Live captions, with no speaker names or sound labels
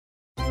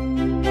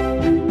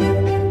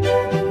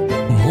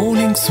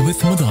Mornings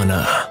with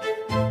Madonna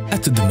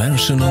at the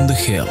mansion on the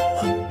hill.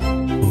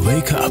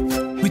 Wake up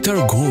with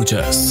our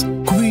gorgeous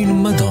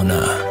Queen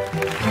Madonna.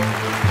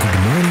 Good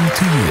morning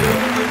to you.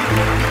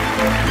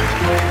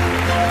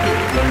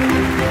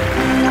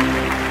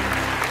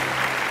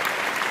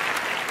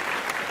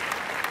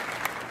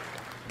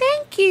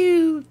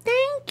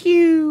 Thank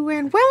you,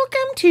 and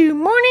welcome to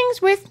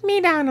Mornings with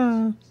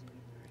Madonna.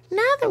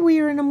 Now that we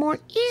are in a more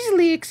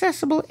easily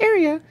accessible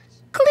area,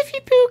 Cliffy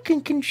Pooh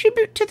can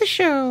contribute to the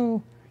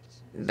show.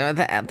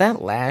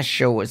 That last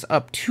show was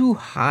up too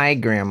high,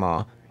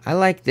 Grandma. I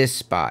like this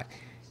spot,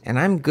 and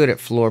I'm good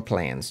at floor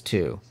plans,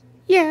 too.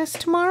 Yes,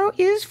 tomorrow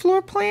is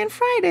Floor Plan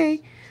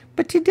Friday,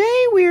 but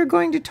today we are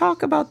going to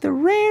talk about the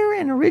rare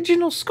and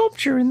original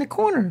sculpture in the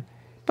corner.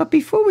 But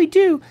before we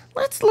do,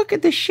 let's look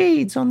at the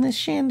shades on this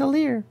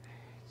chandelier.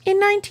 In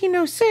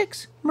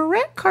 1906,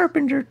 Merrette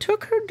Carpenter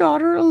took her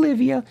daughter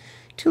Olivia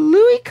to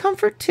Louis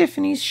Comfort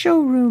Tiffany's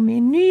showroom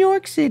in New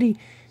York City,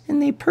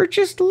 and they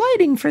purchased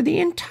lighting for the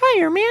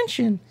entire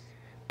mansion.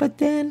 But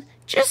then,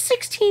 just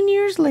 16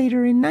 years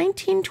later, in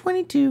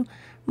 1922,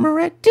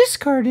 Merrette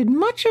discarded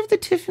much of the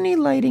Tiffany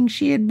lighting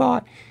she had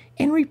bought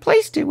and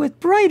replaced it with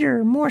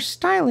brighter, more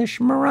stylish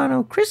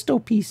Murano crystal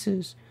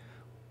pieces.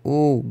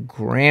 Oh,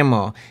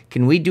 Grandma,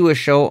 can we do a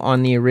show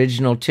on the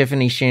original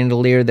Tiffany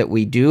chandelier that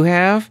we do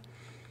have?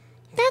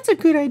 That's a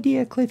good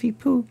idea, Cliffy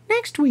Pooh.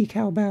 Next week,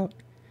 how about?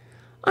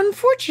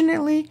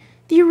 Unfortunately,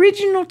 the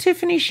original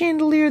Tiffany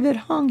chandelier that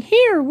hung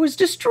here was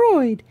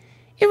destroyed.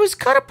 It was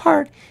cut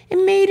apart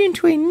and made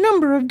into a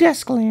number of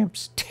desk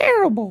lamps.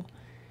 Terrible!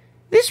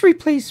 This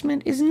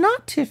replacement is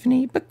not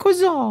Tiffany, but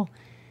Cozal,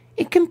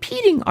 a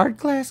competing art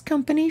glass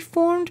company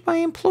formed by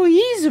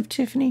employees of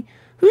Tiffany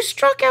who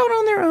struck out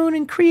on their own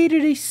and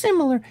created a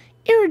similar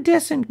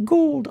iridescent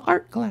gold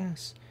art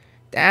glass.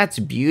 That's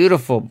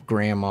beautiful,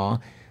 Grandma.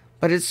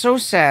 But it's so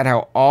sad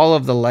how all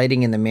of the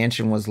lighting in the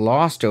mansion was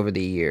lost over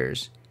the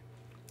years.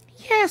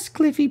 Yes,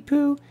 Cliffy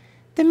Pooh.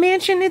 The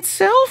mansion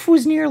itself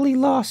was nearly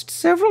lost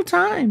several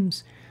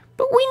times.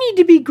 But we need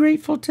to be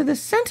grateful to the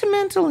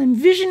sentimental and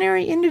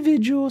visionary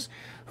individuals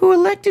who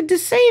elected to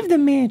save the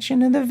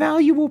mansion and the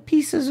valuable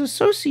pieces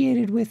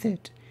associated with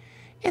it.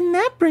 And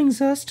that brings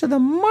us to the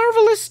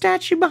marvelous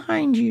statue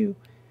behind you.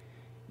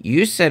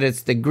 You said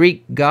it's the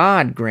Greek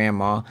god,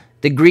 Grandma.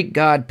 The Greek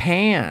god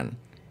Pan.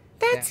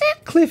 That's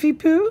it, Cliffy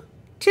Pooh.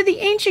 To the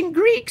ancient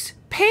Greeks,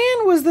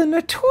 Pan was the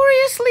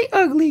notoriously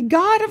ugly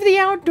god of the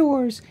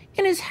outdoors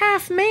and is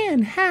half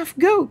man, half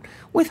goat,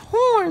 with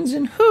horns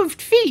and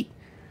hooved feet.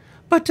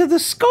 But to the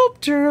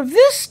sculptor of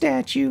this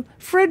statue,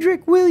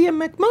 Frederick William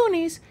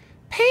MacMonnies,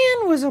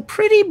 Pan was a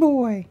pretty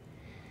boy.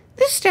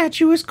 This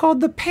statue is called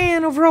the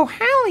Pan of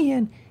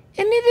Rohallion,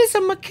 and it is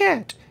a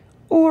maquette,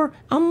 or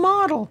a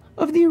model,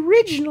 of the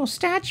original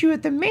statue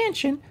at the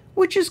mansion,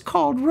 which is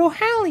called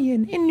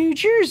Rohallion in New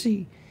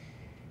Jersey.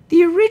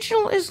 The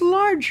original is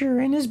larger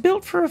and is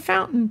built for a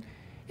fountain,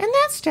 and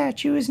that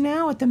statue is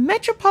now at the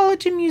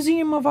Metropolitan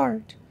Museum of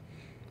Art.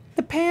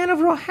 The Pan of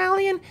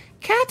Rohallion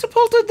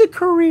catapulted the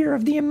career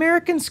of the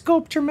American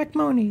sculptor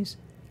MacMonnies.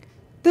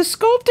 The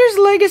sculptor's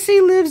legacy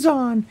lives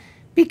on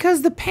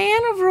because the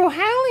Pan of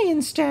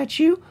Rohallion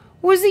statue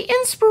was the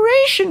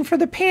inspiration for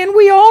the Pan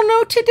we all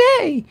know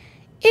today.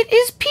 It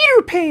is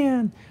Peter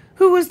Pan,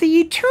 who was the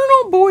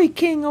eternal boy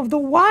king of the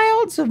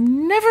wilds of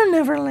Never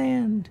Never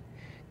Land.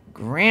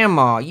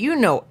 Grandma, you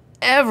know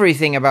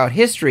everything about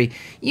history.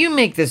 You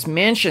make this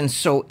mansion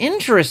so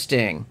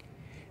interesting.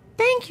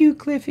 Thank you,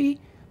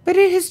 Cliffy, but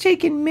it has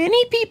taken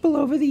many people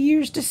over the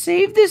years to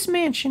save this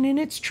mansion and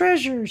its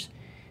treasures.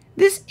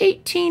 This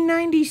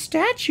 1890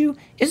 statue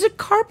is a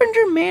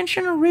Carpenter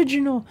Mansion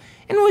original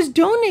and was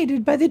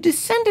donated by the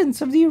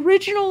descendants of the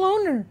original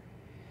owner.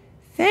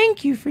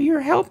 Thank you for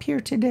your help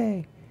here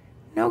today.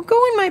 Now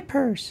go in my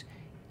purse,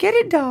 get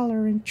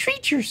 $1 and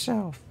treat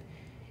yourself.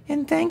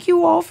 And thank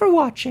you all for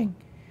watching.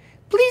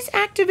 Please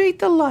activate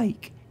the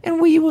like, and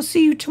we will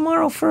see you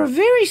tomorrow for a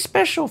very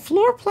special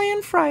Floor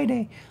Plan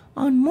Friday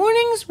on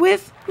Mornings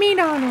with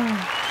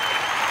Madonna.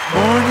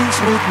 Mornings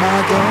with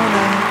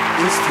Madonna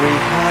is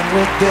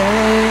 300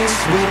 days.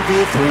 Will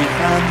be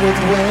 300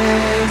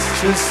 ways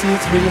to see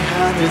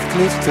 300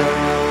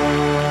 Clifton.